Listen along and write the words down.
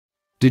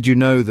Did you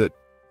know that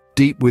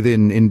deep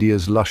within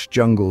India's lush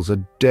jungles, a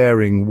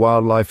daring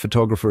wildlife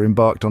photographer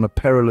embarked on a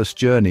perilous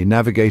journey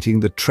navigating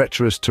the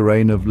treacherous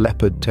terrain of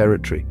leopard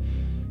territory?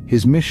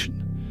 His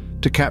mission?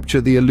 To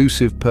capture the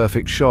elusive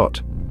perfect shot.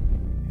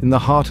 In the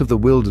heart of the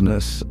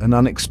wilderness, an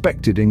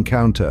unexpected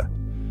encounter.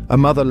 A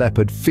mother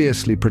leopard,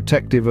 fiercely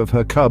protective of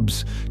her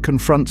cubs,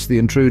 confronts the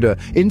intruder.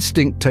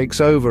 Instinct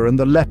takes over and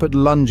the leopard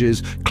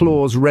lunges,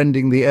 claws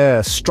rending the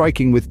air,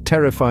 striking with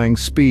terrifying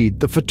speed.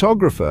 The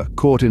photographer,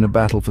 caught in a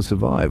battle for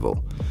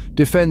survival,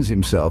 defends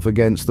himself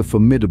against the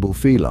formidable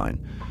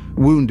feline.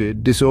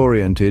 Wounded,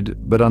 disoriented,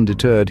 but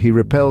undeterred, he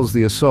repels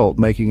the assault,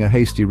 making a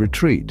hasty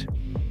retreat.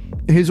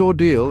 His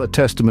ordeal, a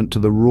testament to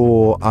the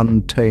raw,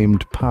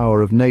 untamed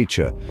power of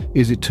nature,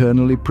 is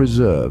eternally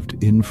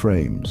preserved in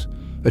frames.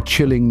 A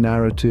chilling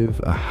narrative,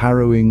 a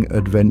harrowing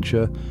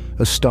adventure,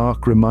 a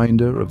stark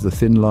reminder of the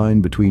thin line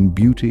between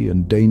beauty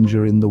and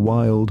danger in the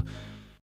wild.